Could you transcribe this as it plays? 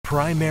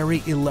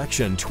Primary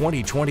election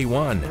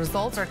 2021. The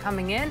results are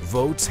coming in.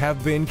 Votes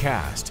have been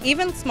cast.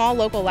 Even small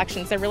local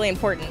elections are really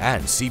important.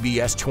 And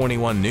CBS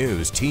 21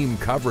 News team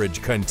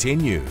coverage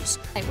continues.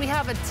 We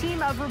have a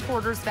team of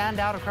reporters fanned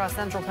out across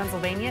central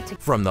Pennsylvania.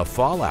 From the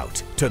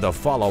fallout to the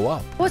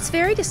follow-up. Well, it's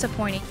very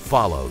disappointing.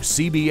 Follow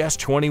CBS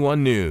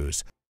 21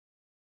 News.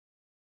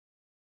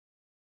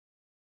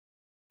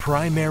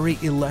 Primary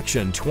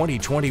election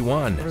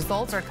 2021. The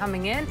results are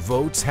coming in.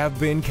 Votes have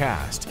been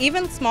cast.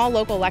 Even small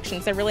local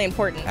elections are really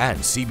important. And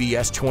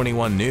CBS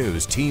 21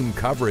 News team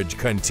coverage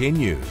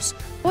continues.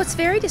 Well, it's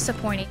very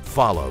disappointing.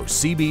 Follow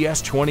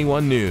CBS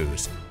 21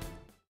 News.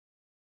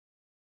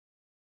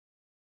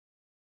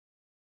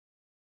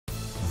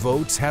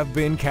 Votes have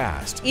been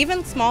cast.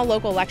 Even small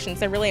local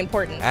elections are really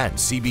important. And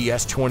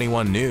CBS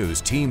 21 News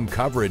team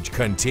coverage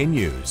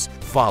continues.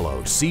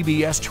 Follow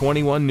CBS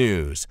 21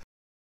 News.